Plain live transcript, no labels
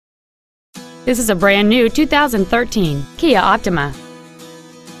This is a brand new 2013 Kia Optima.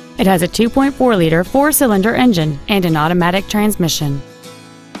 It has a 2.4-liter four-cylinder engine and an automatic transmission.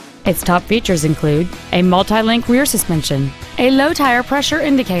 Its top features include a multi-link rear suspension, a low tire pressure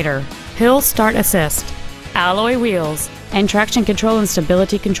indicator, hill start assist, alloy wheels, and traction control and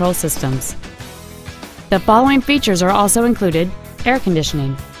stability control systems. The following features are also included: air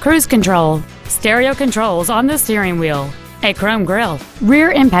conditioning, cruise control, stereo controls on the steering wheel, a chrome grille,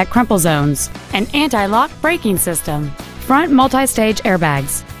 rear impact crumple zones, an anti-lock braking system, front multi-stage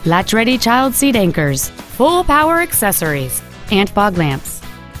airbags, latch-ready child seat anchors, full power accessories, and fog lamps.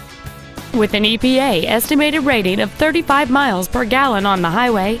 With an EPA estimated rating of 35 miles per gallon on the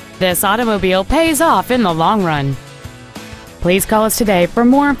highway, this automobile pays off in the long run. Please call us today for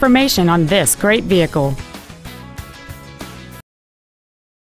more information on this great vehicle.